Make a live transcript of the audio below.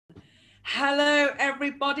Hello,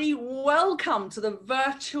 everybody. Welcome to the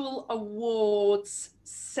virtual awards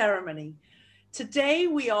ceremony. Today,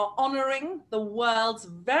 we are honoring the world's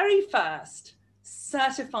very first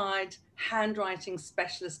certified handwriting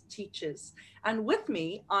specialist teachers. And with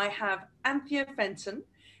me, I have Anthea Fenton,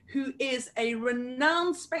 who is a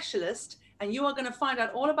renowned specialist. And you are going to find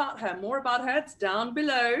out all about her, more about her. It's down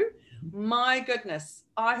below. My goodness,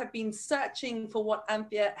 I have been searching for what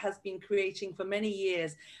Anthea has been creating for many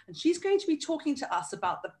years, and she's going to be talking to us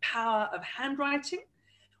about the power of handwriting,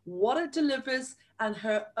 what it delivers, and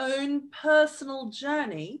her own personal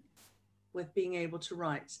journey with being able to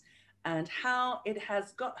write, and how it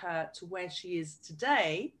has got her to where she is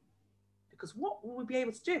today, because what will we be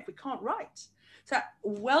able to do if we can't write? So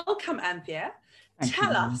welcome, Anthea.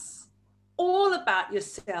 Tell us all about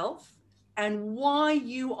yourself and why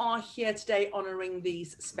you are here today honoring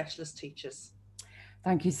these specialist teachers.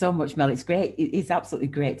 Thank you so much, Mel. It's great. It's absolutely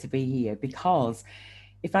great to be here, because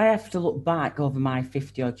if I have to look back over my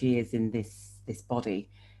 50 odd years in this body,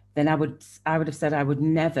 then I would have said I would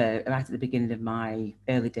never, right at the beginning of my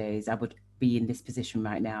early days, I would be in this position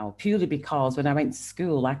right now, purely because when I went to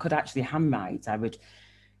school, I could actually handwrite. I would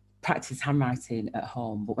practice handwriting at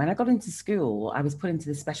home. But when I got into school, I was put into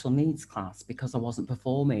the special needs class because I wasn't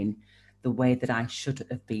performing the way that I should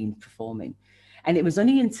have been performing. And it was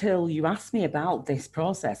only until you asked me about this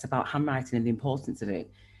process, about handwriting and the importance of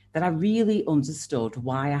it, that I really understood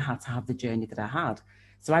why I had to have the journey that I had.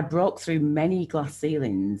 So I broke through many glass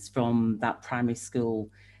ceilings from that primary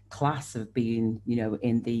school class of being,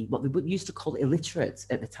 in the what we used to call illiterate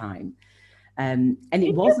at the time. And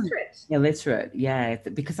it wasn't illiterate, yeah,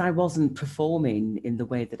 because I wasn't performing in the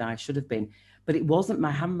way that I should have been. But it wasn't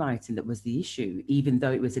my handwriting that was the issue, even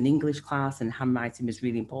though it was an English class and handwriting was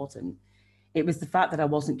really important. It was the fact that I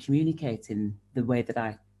wasn't communicating the way that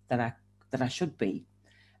I should be.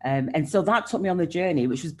 And so that took me on the journey,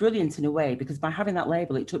 which was brilliant in a way, because by having that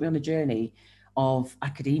label, it took me on the journey of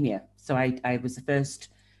academia. So I was the first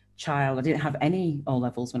child. I didn't have any O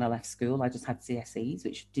levels when I left school. I just had CSEs,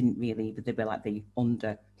 which didn't really, they were like the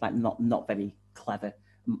not very clever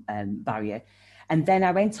barrier. And then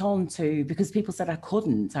I went on to, because people said I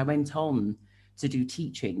couldn't, I went on to do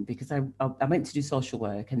teaching, because I went to do social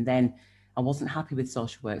work, and then I wasn't happy with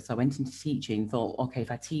social work. So I went into teaching, thought, okay,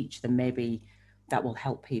 if I teach, then maybe that will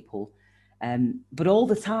help people. But all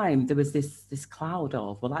the time there was this cloud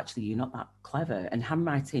of, well, actually, you're not that clever. And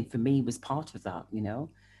handwriting for me was part of that,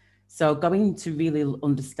 So going to really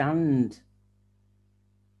understand,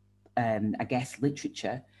 I guess,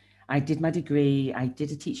 literature, I did my degree, I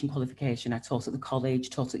did a teaching qualification, I taught at the college,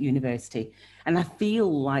 taught at university. And I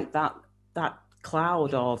feel like that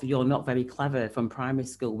cloud of you're not very clever from primary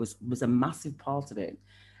school was a massive part of it.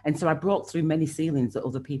 And so I broke through many ceilings that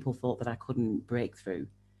other people thought that I couldn't break through.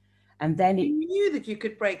 And then you knew that you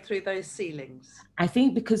could break through those ceilings. I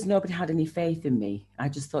think because nobody had any faith in me, I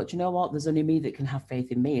just thought, you know what, there's only me that can have faith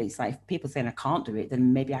in me. It's like, if people saying I can't do it,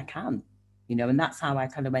 then maybe I can, and that's how I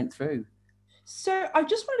kind of went through. So I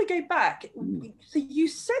just want to go back. So you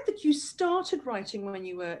said that you started writing when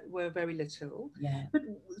you were very little, yeah.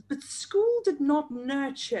 but school did not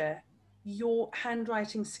nurture your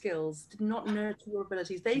handwriting skills, did not nurture your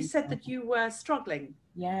abilities. They said that you were struggling.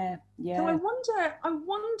 Yeah. So I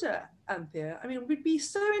wonder, Anthea, I mean, it would be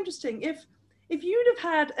so interesting if you'd have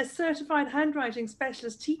had a certified handwriting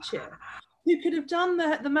specialist teacher who could have done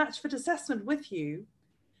the match fit assessment with you.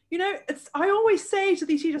 I always say to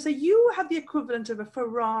these teachers, you have the equivalent of a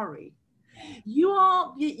Ferrari. You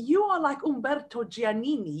are like Umberto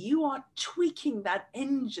Giannini. You are tweaking that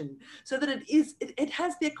engine so that it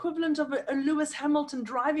has the equivalent of a Lewis Hamilton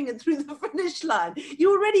driving it through the finish line.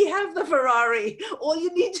 You already have the Ferrari. All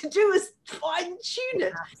you need to do is fine tune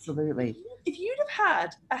it. Absolutely. If you'd have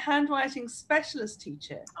had a handwriting specialist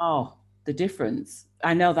teacher, the difference.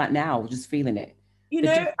 I know that now, just feeling it.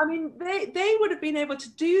 I mean, they would have been able to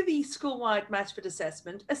do the school-wide match fit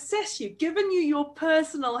assessment, assess you, given you your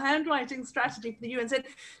personal handwriting strategy for the year, and said,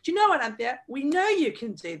 do you know what, Anthea? We know you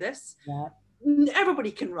can do this. Yeah.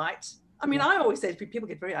 Everybody can write. I mean, I always say, people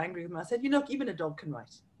get very angry with me. I said, even a dog can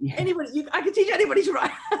write. Yeah. Anybody, I can teach anybody to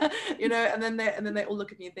write. And then they all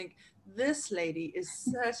look at me and think, this lady is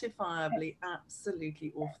certifiably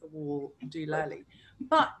absolutely off the wall doolally.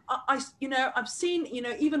 But I've seen,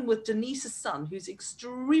 even with Denise's son, who's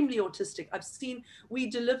extremely autistic, I've seen we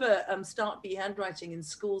deliver Start B handwriting in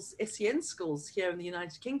schools, SEN schools here in the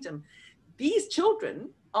United Kingdom. These children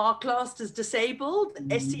are classed as disabled,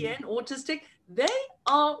 SEN, autistic. They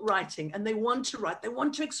are writing and they want to write. They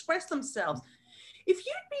want to express themselves. If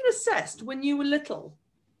you'd been assessed when you were little,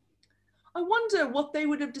 I wonder what they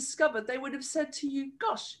would have discovered. They would have said to you,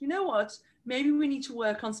 gosh, you know what? Maybe we need to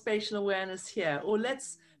work on spatial awareness here, or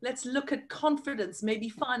let's look at confidence, maybe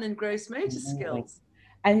fine and gross motor Really. skills.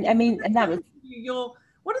 And I mean, and that was, Your,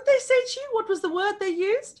 what did they say to you? What was the word they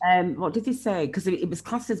used? what did they say? Because it was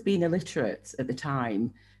classed as being illiterate at the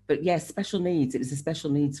time. But yes, special needs, it was a special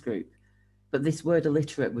needs group. But this word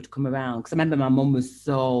illiterate would come around. Because I remember my mum was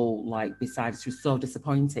so like beside us, she was so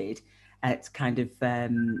disappointed at kind of,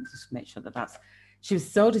 just make sure that that's, she was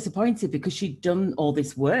so disappointed because she'd done all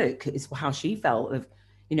this work, is how she felt, of,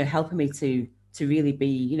 you know, helping me to really be,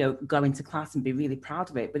 you know, go into class and be really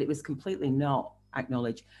proud of it. But it was completely not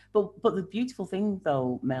acknowledged. But the beautiful thing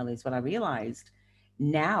though, Mel, is what I realized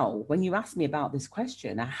now when you asked me about this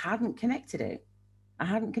question, I hadn't connected it. I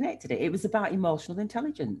hadn't connected it. It was about emotional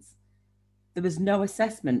intelligence. There was no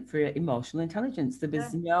assessment for emotional intelligence. There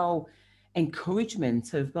was no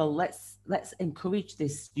encouragement of, well, let's encourage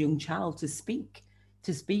this young child to speak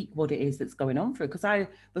what it is that's going on for her. Because I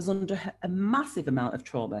was under a massive amount of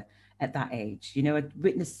trauma at that age. You know, I'd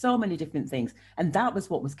witnessed so many different things, and that was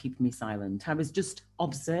what was keeping me silent. I was just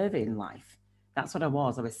observing life. That's what I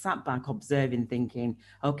was. I was sat back observing, thinking,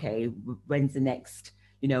 okay, when's the next,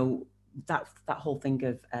 you know, that whole thing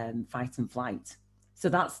of fight and flight. So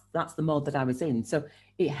that's the mode that I was in. So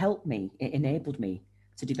it helped me, it enabled me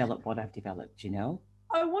to develop what I've developed, you know.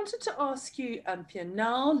 I wanted to ask you, Anthea,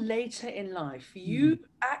 now later in life, Mm. you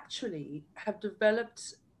actually have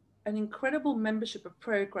developed an incredible membership, a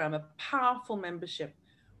program, a powerful membership,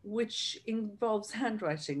 which involves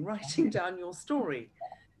handwriting, writing down your story.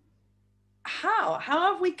 How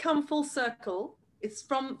have we come full circle? It's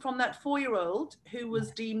from that 4-year-old who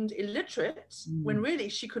was deemed illiterate when Mm. really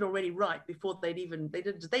she could already write before they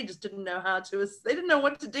just didn't know how to, they didn't know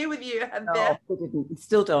what to do with you, No, Anthea. they didn't.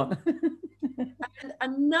 Still don't.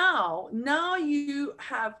 And now you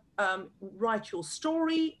have write your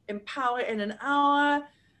story, empower in an hour.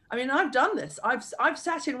 I mean, I've done this. I've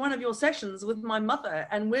sat in one of your sessions with my mother,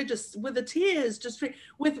 and we're just with the tears, just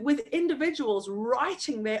with individuals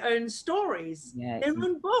writing their own stories, Yeah, their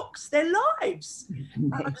own books, their lives.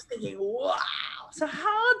 I'm just thinking, wow. So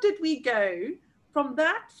how did we go from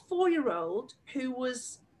that 4-year-old who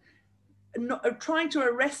was trying to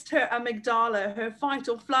arrest her amygdala, her fight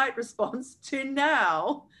or flight response, to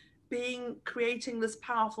now being creating this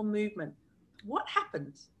powerful movement? What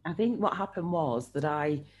happened? I think what happened was that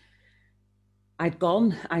I'd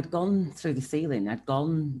gone through the ceiling. I'd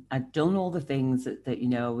done all the things that you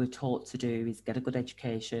know we're taught to do, is get a good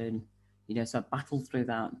education, you know. So I battled through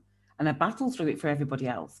that, and I battled through it for everybody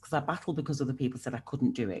else, because I battled because other people said I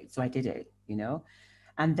couldn't do it, so I did it, you know.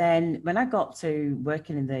 And then when I got to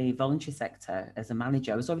working in the voluntary sector as a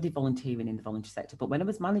manager, I was already volunteering in the voluntary sector, but when I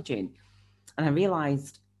was managing, and I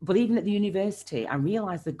realised, but even at the university, I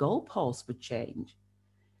realised the goalposts would change.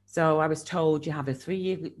 So I was told you have a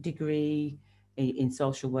 3-year degree in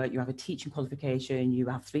social work, you have a teaching qualification, you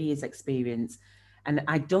have 3 years experience. And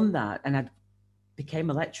I'd done that, and I became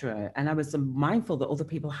a lecturer, and I was mindful that other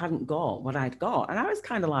people hadn't got what I'd got. And I was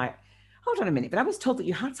kind of like, hold on a minute, but I was told that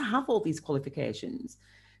you had to have all these qualifications.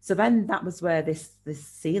 So then that was where this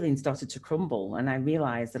ceiling started to crumble. And I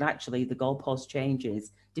realized that actually the goalpost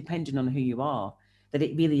changes depending on who you are, that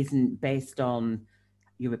it really isn't based on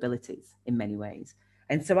your abilities in many ways.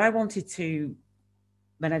 And so I wanted to,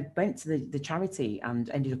 when I went to the charity and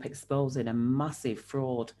ended up exposing a massive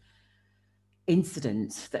fraud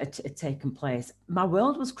incident that had taken place, my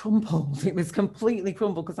world was crumpled. It was completely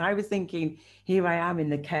crumbled, because I was thinking, here I am in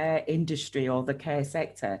the care industry or the care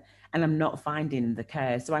sector, and I'm not finding the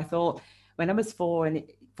care. So I thought, when I was 4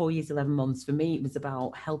 years, 11 months, for me, it was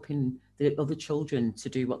about helping the other children to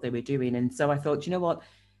do what they were doing. And so I thought, you know what?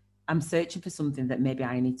 I'm searching for something that maybe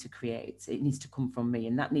I need to create. It needs to come from me.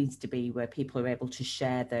 And that needs to be where people are able to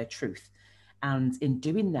share their truth. And in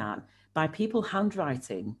doing that, by people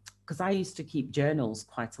handwriting, because I used to keep journals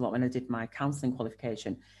quite a lot when I did my counselling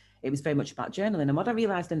qualification, it was very much about journaling. And what I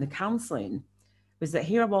realised in the counselling was that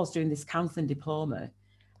here I was doing this counselling diploma.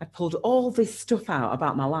 I pulled all this stuff out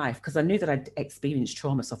about my life, because I knew that I'd experienced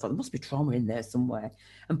trauma. So I thought there must be trauma in there somewhere,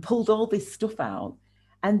 and pulled all this stuff out.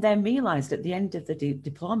 And then realised at the end of the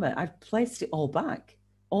diploma, I'd placed it all back,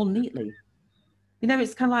 all neatly. You know,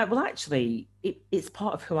 it's kind of like, well, actually, it's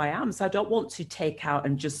part of who I am. So I don't want to take out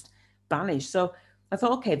and just banish. So I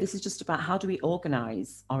thought, okay, this is just about how do we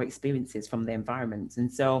organize our experiences from the environment.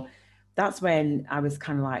 And so that's when I was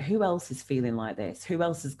kind of like, who else is feeling like this? Who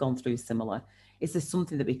else has gone through similar? Is there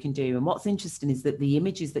something that we can do? And what's interesting is that the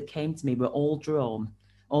images that came to me were all drawn,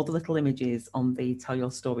 all the little images on the Tell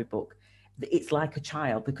Your Story book. it's like a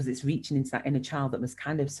child, because it's reaching into that inner child that was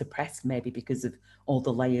kind of suppressed, maybe because of all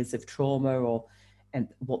the layers of trauma, or and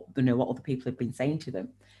what, you know, what other people have been saying to them.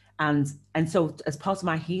 And so as part of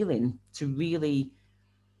my healing, to really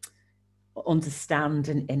understand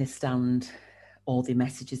and understand all the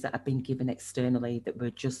messages that I've been given externally that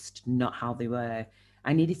were just not how they were,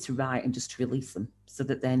 I needed to write and just to release them, so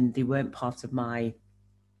that then they weren't part of my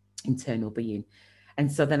internal being.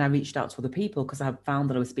 And so then I reached out to other people, because I found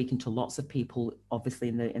that I was speaking to lots of people, obviously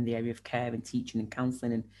in the area of care and teaching and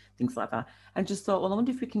counselling and things like that, and just thought, well, I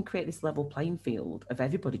wonder if we can create this level playing field of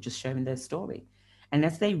everybody just sharing their story. And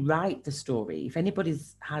as they write the story, if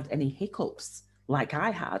anybody's had any hiccups like I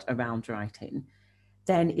had around writing,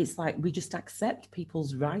 then it's like we just accept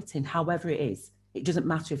people's writing, however it is. It doesn't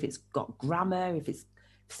matter if it's got grammar, if it's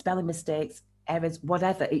spelling mistakes, errors,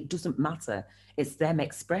 whatever, it doesn't matter. It's them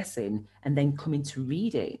expressing and then coming to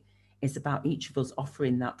read it. It's about each of us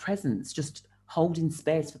offering that presence, just holding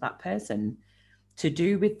space for that person to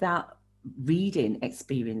do with that reading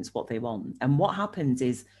experience what they want. And what happens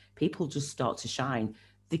is people just start to shine.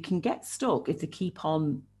 They can get stuck if they keep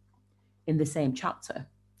on in the same chapter.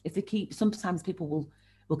 If they keep, sometimes people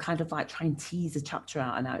will kind of like try and tease a chapter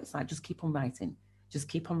out, and out. It's like, just keep on writing, just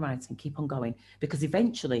keep on writing, keep on going, because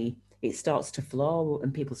eventually it starts to flow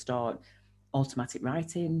and people start automatic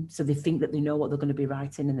writing. So they think that they know what they're going to be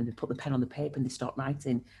writing, and then they put the pen on the paper and they start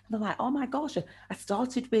writing, and they're like, oh my gosh, I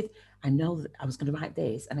started with, I know that I was going to write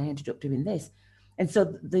this and I ended up doing this. And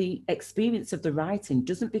so the experience of the writing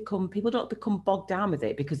doesn't become, people don't become bogged down with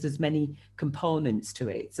it, because there's many components to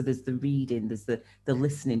it. So there's the reading, there's the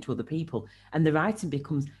listening to other people, and the writing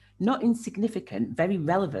becomes not insignificant, very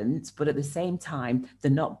relevant, but at the same time,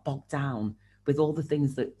 they're not bogged down with all the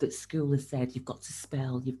things that school has said. You've got to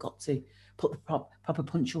spell, you've got to put the proper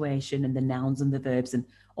punctuation and the nouns and the verbs and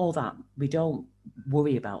all that. We don't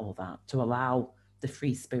worry about all that, to allow the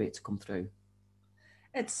free spirit to come through.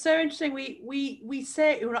 It's so interesting. We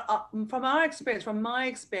say, from our experience, from my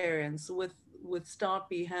experience with Start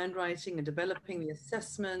B handwriting and developing the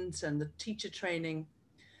assessment and the teacher training,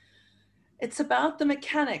 it's about the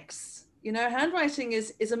mechanics. You know, handwriting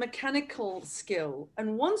is a mechanical skill,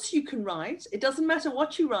 and once you can write, it doesn't matter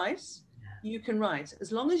what you write, you can write,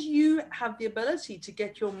 as long as you have the ability to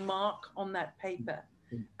get your mark on that paper.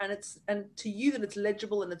 And to you that it's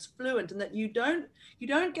legible and it's fluent, and that you don't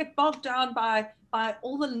get bogged down by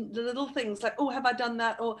all the little things like, oh, have I done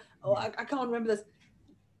that, or I can't remember this.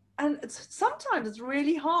 And sometimes it's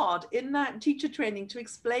really hard in that teacher training to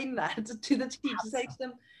explain that to the teacher, say to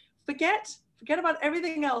them, forget about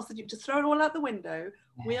everything else, that you just throw it all out the window.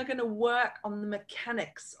 We are going to work on the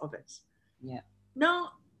mechanics of it.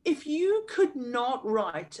 Now, if you could not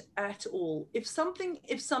write at all, if something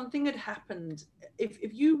had happened,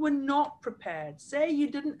 if you were not prepared, say you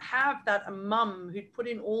didn't have that a mum who'd put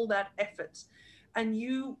in all that effort, and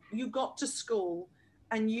you got to school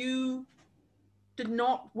and you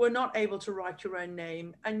were not able to write your own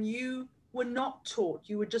name, and you were not taught,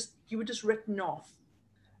 you were just written off,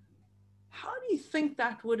 how do you think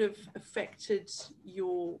that would have affected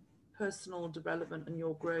your personal development and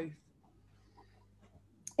your growth?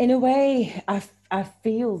 In a way, I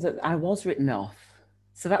feel that I was written off.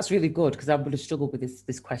 So that's really good, because I would have struggled with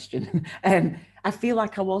this question. I feel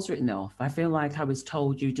like I was written off. I feel like I was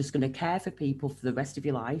told, you're just going to care for people for the rest of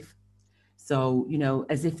your life. So, you know,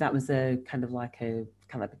 as if that was a kind of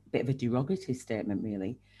a bit of a derogatory statement,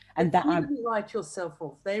 really. And but that you didn't write yourself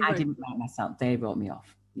off. I didn't write myself. They wrote me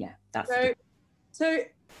off. Yeah, that's so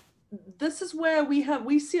this is where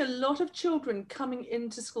we see a lot of children coming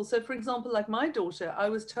into school. So, for example, like my daughter, I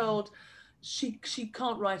was told she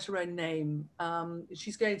can't write her own name.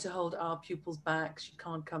 She's going to hold our pupils back. She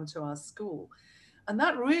can't come to our school. And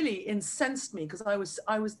that really incensed me, because it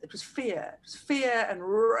was fear and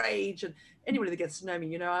rage. And anybody that gets to know me,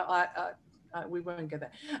 you know, we won't go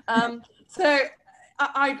there. So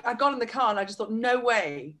I got in the car and I just thought, no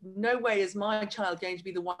way is my child going to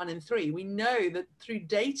be the 1 in 3. We know that through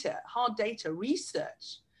data, hard data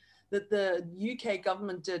research, that the UK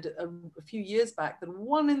government did a few years back, that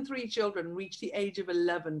 1 in 3 children reach the age of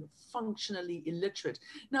 11 functionally illiterate.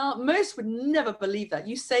 Now, most would never believe that.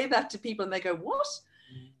 You say that to people and they go, what?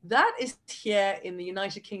 That is here in the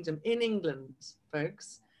United Kingdom, in England,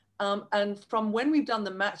 folks. And from when we've done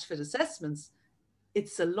the match fit assessments,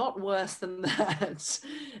 it's a lot worse than that.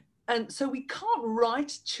 And so we can't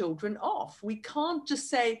write children off. We can't just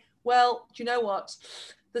say, well, do you know what?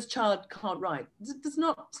 This child can't write. It's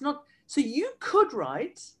not. So you could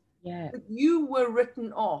write, but you were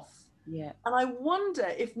written off. And I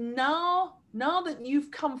wonder if now that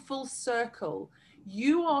you've come full circle,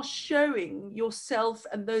 you are showing yourself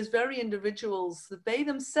and those very individuals that they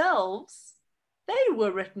themselves, they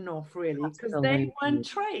were written off really, because they weren't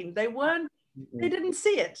trained. They didn't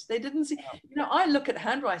see it. They didn't see, you know, I look at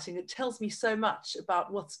handwriting, it tells me so much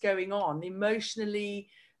about what's going on emotionally,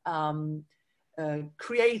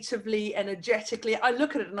 creatively, energetically. I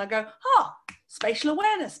look at it and I go, spatial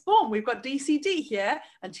awareness, boom, we've got DCD here.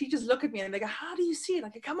 And teachers look at me and they go, how do you see it? I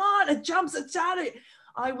go, come on, it jumps, it's out of it.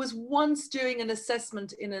 I was once doing an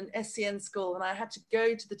assessment in an SEN school, and I had to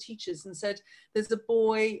go to the teachers and said, there's a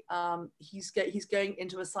boy, he's going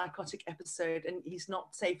into a psychotic episode and he's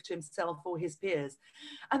not safe to himself or his peers.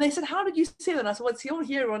 And they said, how did you see that? And I said, well, it's all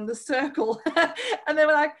here on the circle. And they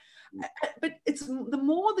were like, but it's the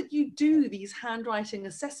more that you do these handwriting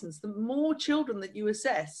assessments, the more children that you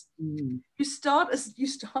assess, you start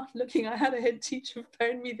looking. I had a head teacher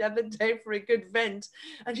phone me the other day for a good vent,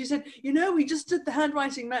 and she said, you know, we just did the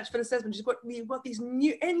handwriting match for assessment. We've got these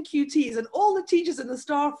new NQTs, and all the teachers in the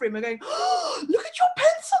staff room are going, oh, look at your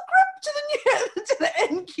pencil grip to the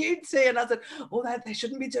NQT. And I said, oh, they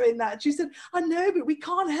shouldn't be doing that. She said, I know, but we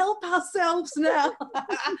can't help ourselves now.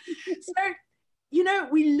 So, you know,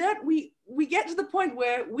 we get to the point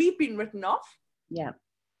where we've been written off. Yeah.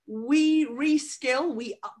 We reskill,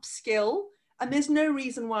 we upskill, and there's no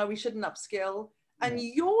reason why we shouldn't upskill. And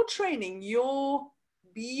your training, your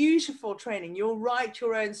beautiful training, your write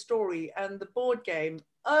your own story and the board game,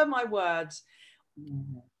 oh my word.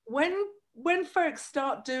 When folks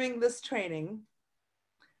start doing this training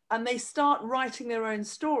and they start writing their own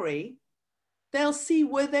story, they'll see,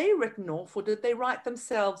 were they written off, or did they write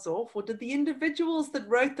themselves off, or did the individuals that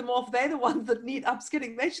wrote them off, they're the ones that need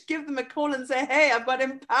upskilling? They should give them a call and say, hey, I've got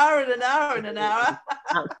Empower in an hour in an hour.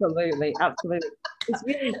 Absolutely, absolutely. It's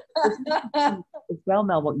really as well,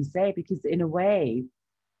 Mel, what you say, because in a way,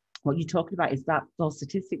 what you're talking about is that those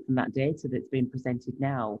statistics and that data that's being presented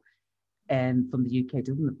now from the UK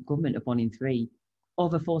government of 1 in 3,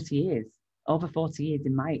 over 40 years. Over 40 years,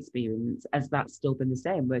 in my experience, as that's still been the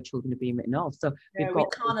same, where children are being written off. So we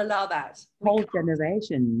can't allow that. Whole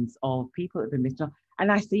generations of people have been written off,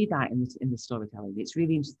 and I see that in the storytelling. It's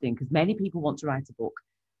really interesting because many people want to write a book,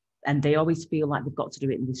 and they always feel like they've got to do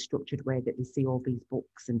it in this structured way that they see all these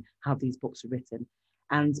books and how these books are written.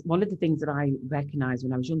 And one of the things that I recognised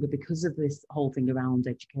when I was younger, because of this whole thing around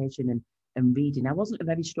education and reading, I wasn't a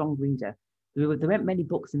very strong reader. There weren't many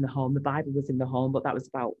books in the home. The Bible was in the home, but that was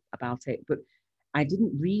about it. But I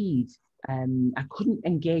didn't read. I couldn't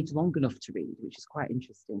engage long enough to read, which is quite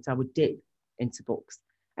interesting. So I would dip into books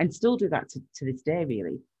and still do that to this day,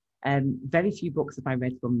 really. Very few books have I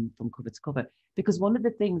read from cover to cover, because one of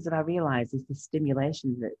the things that I realised is the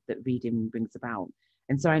stimulation that reading brings about.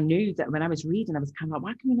 And so I knew that when I was reading, I was kind of like,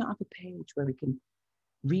 why can we not have a page where we can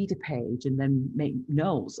read a page and then make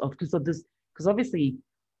notes? Because obviously,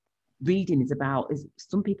 reading is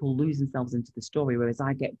some people lose themselves into the story, whereas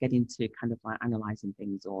I get into kind of like analysing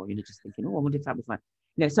things, or, you know, just thinking, oh, I wonder if that was like,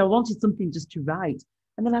 you know, so I wanted something just to write.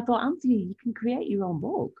 And then I thought, Anthea, you can create your own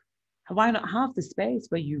book. Why not have the space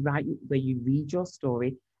where you read your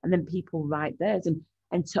story and then people write theirs?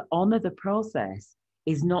 And to honour the process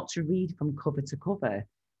is not to read from cover to cover,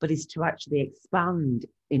 but is to actually expand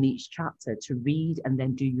in each chapter, to read and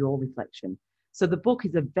then do your reflection. So the book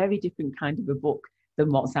is a very different kind of a book than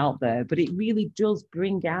what's out there, but it really does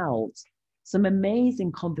bring out some amazing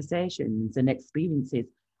conversations and experiences,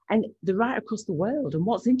 and they're right across the world. And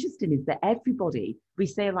what's interesting is that everybody, we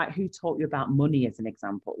say, like, who taught you about money as an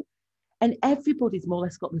example, and everybody's more or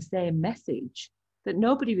less got the same message that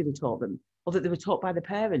nobody really taught them, or that they were taught by the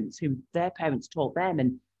parents who their parents taught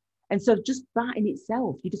them. And so just that in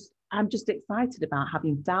itself, I'm just excited about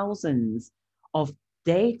having thousands of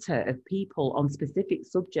data of people on specific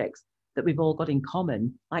subjects that we've all got in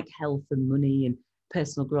common, like health and money and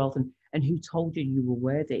personal growth, and who told you were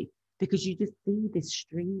worthy, because you just see this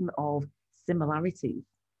stream of similarities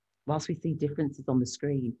whilst we see differences on the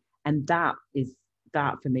screen. And that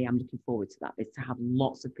for me, I'm looking forward to that, is to have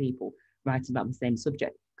lots of people writing about the same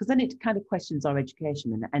subject, because then it kind of questions our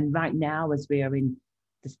education. And right now, as we are in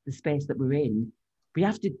the space that we're in, we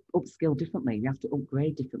have to upskill differently. We have to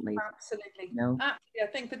upgrade differently. Absolutely. You know? Absolutely. I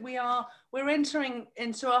think that we're entering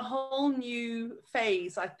into a whole new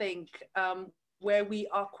phase, I think, where we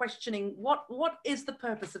are questioning what is the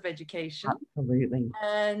purpose of education. Absolutely.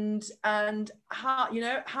 And how, you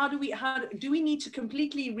know, how do we need to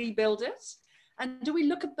completely rebuild it? And do we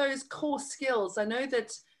look at those core skills? I know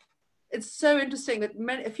that it's so interesting that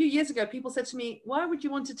a few years ago, people said to me, why would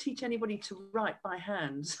you want to teach anybody to write by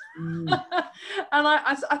hand? And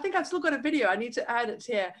I think I've still got a video. I need to add it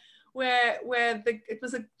here, where it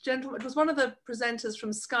was a gentleman, it was one of the presenters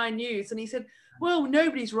from Sky News, and he said, well,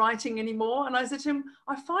 nobody's writing anymore. And I said to him,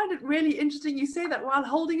 I find it really interesting you say that while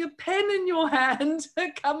holding a pen in your hand.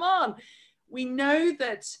 Come on. We know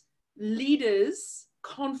that leaders,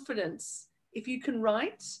 confidence, if you can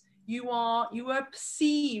write, you are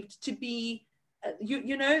perceived to be,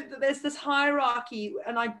 you know, there's this hierarchy,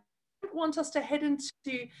 and I don't want us to head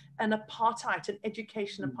into an apartheid, an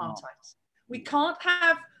education apartheid. We can't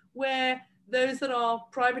have where those that are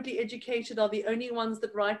privately educated are the only ones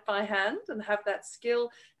that write by hand and have that skill,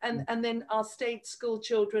 and then our state school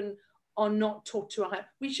children are not taught to write.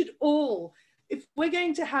 We should all, if we're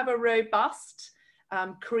going to have a robust,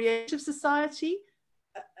 creative society,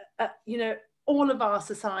 you know, all of our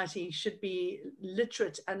society should be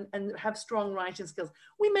literate and have strong writing skills.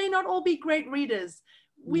 We may not all be great readers.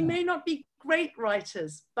 We may not be great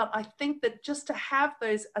writers, but I think that just to have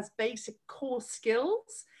those as basic core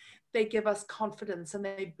skills, they give us confidence and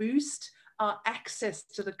they boost our access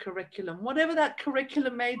to the curriculum, whatever that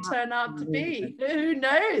curriculum may turn out to be. Who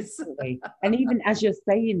knows? And even as you're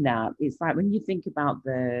saying that, it's like when you think about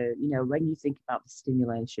the, you know, when you think about the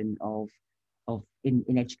stimulation of in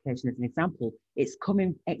education as an example, it's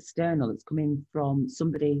coming external, it's coming from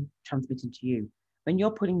somebody transmitting to you. When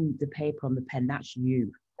you're putting the paper on the pen, that's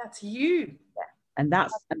you. That's you. Yeah. And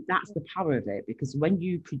that's the power of it, because when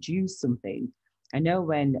you produce something, I know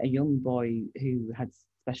when a young boy who had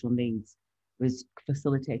special needs was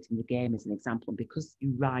facilitating the game as an example, and because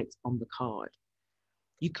you write on the card,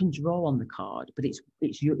 you can draw on the card, but it's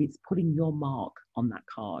putting your mark on that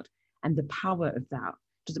card. And the power of that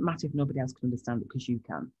doesn't matter if nobody else can understand it, because you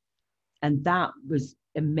can. And that was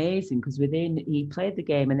amazing, because he played the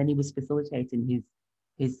game and then he was facilitating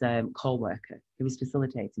his co-worker. He was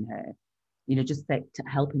facilitating her, you know, just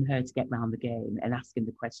helping her to get around the game and asking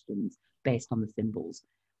the questions based on the symbols.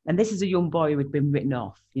 And this is a young boy who had been written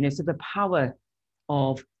off, you know, so the power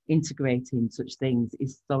of integrating such things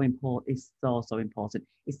is so important, is so important.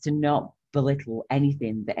 It's to not belittle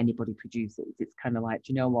anything that anybody produces. It's kind of like,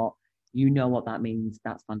 you know what that means,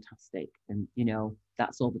 that's fantastic. And, you know,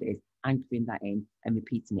 that's all it is, anchoring that in and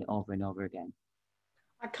repeating it over and over again.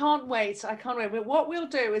 I can't wait. But what we'll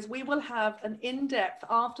do is we will have an in-depth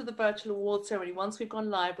after the virtual award ceremony. Once we've gone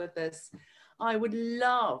live with this, I would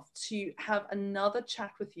love to have another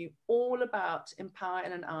chat with you all about Empower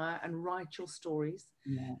in an Hour and write your stories.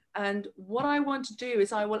 Yeah. And what I want to do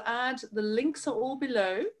is I will add, the links are all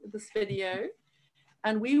below this video,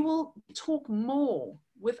 and we will talk more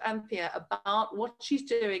with Anthea about what she's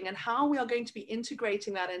doing and how we are going to be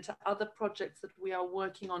integrating that into other projects that we are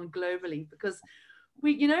working on globally, because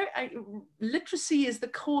you know, literacy is the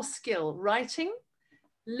core skill. Writing,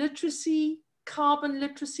 literacy, carbon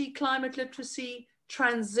literacy, climate literacy,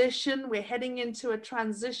 transition. We're heading into a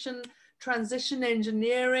transition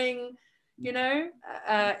engineering, you know,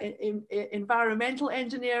 environmental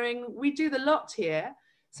engineering. We do the lot here.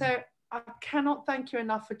 So I cannot thank you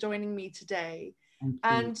enough for joining me today.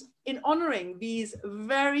 And in honoring these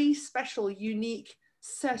very special, unique,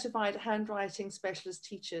 certified handwriting specialist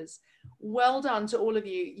teachers. Well done to all of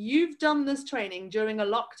you. You've done this training during a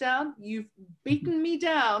lockdown. You've beaten me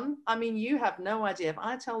down. I mean, you have no idea. If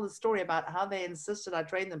I tell the story about how they insisted I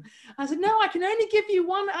train them, I said, no, I can only give you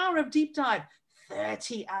 1 hour of deep dive.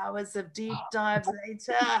 30 hours of deep dives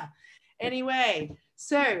later. Anyway,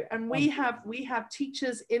 so, and we have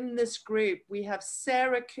teachers in this group. We have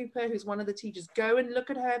Sarah Cooper, who's one of the teachers. Go and look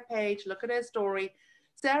at her page, look at her story.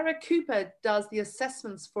 Sarah Cooper does the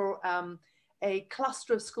assessments for a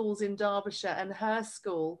cluster of schools in Derbyshire, and her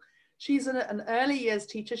school. She's an early years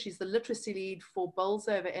teacher. She's the literacy lead for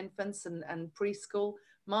Bolsover infants and preschool.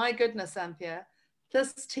 My goodness, Anthea,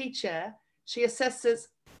 this teacher, she assesses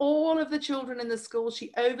all of the children in the school.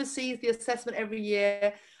 She oversees the assessment every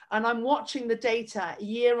year. And I'm watching the data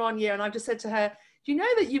year on year. And I've just said to her, do you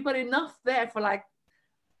know that you've got enough there for like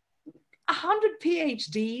 100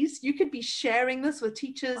 PhDs? You could be sharing this with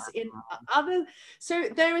teachers in other. So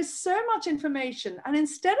there is so much information. And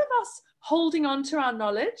instead of us holding on to our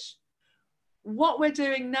knowledge, what we're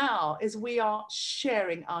doing now is we are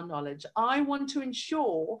sharing our knowledge. I want to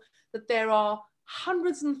ensure that there are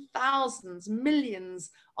hundreds and thousands,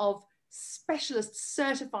 millions of specialist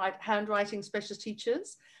certified handwriting specialist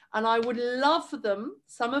teachers. And I would love for them,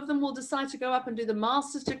 some of them will decide to go up and do the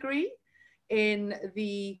master's degree in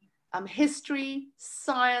the history,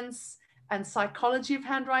 science, and psychology of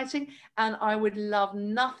handwriting. And I would love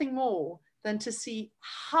nothing more than to see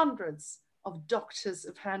hundreds of doctors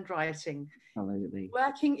of handwriting Absolutely.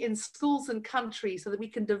 working in schools and countries so that we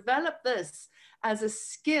can develop this as a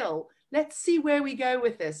skill, let's see where we go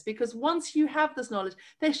with this, because once you have this knowledge,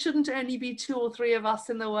 there shouldn't only be 2 or 3 of us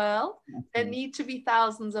in the world. There need to be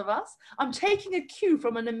thousands of us. I'm taking a cue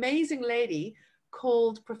from an amazing lady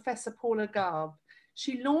called Professor Paula Garb.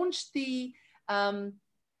 She launched the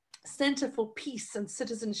Center for Peace and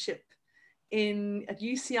Citizenship at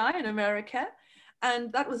UCI in America.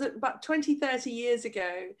 And that was about 20, 30 years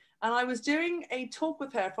ago. And I was doing a talk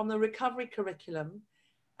with her from the recovery curriculum.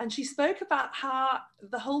 And she spoke about how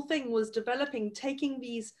the whole thing was developing, taking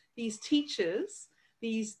these teachers,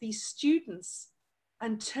 these students,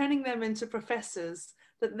 and turning them into professors,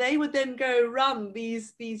 that they would then go run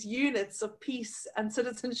these units of peace and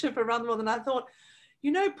citizenship around the world. And I thought,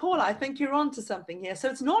 you know, Paula, I think you're onto something here. So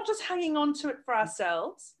it's not just hanging on to it for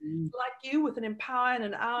ourselves, like you with an Empower in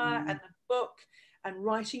an Hour and a book and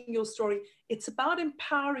writing your story. It's about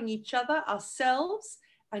empowering each other, ourselves,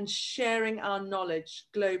 and sharing our knowledge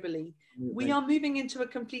globally. We are moving into a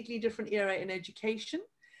completely different era in education,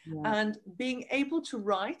 and being able to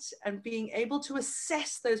write and being able to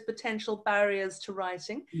assess those potential barriers to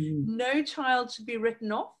writing. No child should be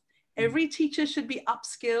written off. Every teacher should be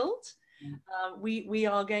upskilled. We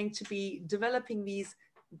are going to be developing these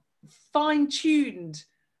fine-tuned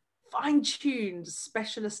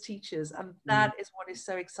specialist teachers, and that is what is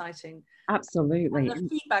so exciting. Absolutely. And the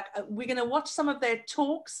feedback, we're going to watch some of their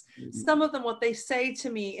talks, some of them, what they say to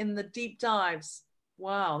me in the deep dives.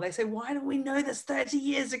 Wow, they say, why didn't we know this 30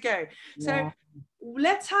 years ago? So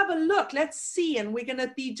let's have a look, let's see. And we're going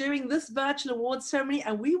to be doing this virtual awards ceremony,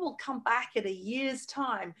 and we will come back in a year's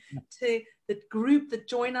time to the group that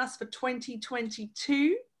join us for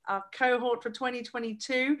 2022, our cohort for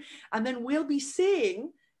 2022. And then we'll be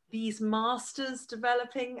seeing these masters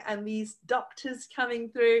developing and these doctors coming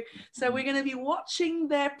through. So we're going to be watching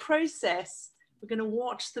their process. We're going to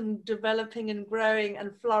watch them developing and growing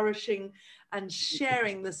and flourishing and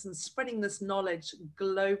sharing this and spreading this knowledge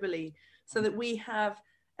globally, so that we have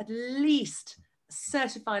at least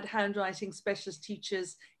certified handwriting specialist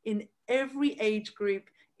teachers in every age group,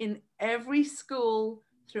 in every school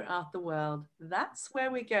throughout the world. That's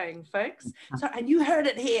where we're going, folks. So, and you heard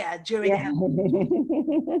it here during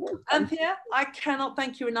Anthea, I cannot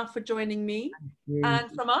thank you enough for joining me.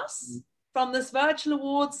 And from us, from this virtual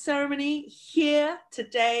awards ceremony here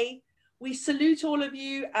today, we salute all of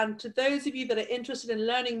you. And to those of you that are interested in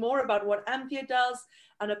learning more about what Anthea does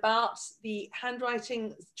and about the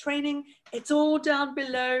handwriting training, it's all down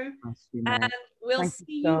below. And we'll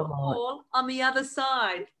see you all on the other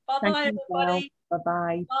side. Bye-bye, everybody.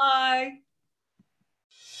 Bye-bye.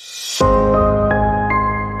 Bye.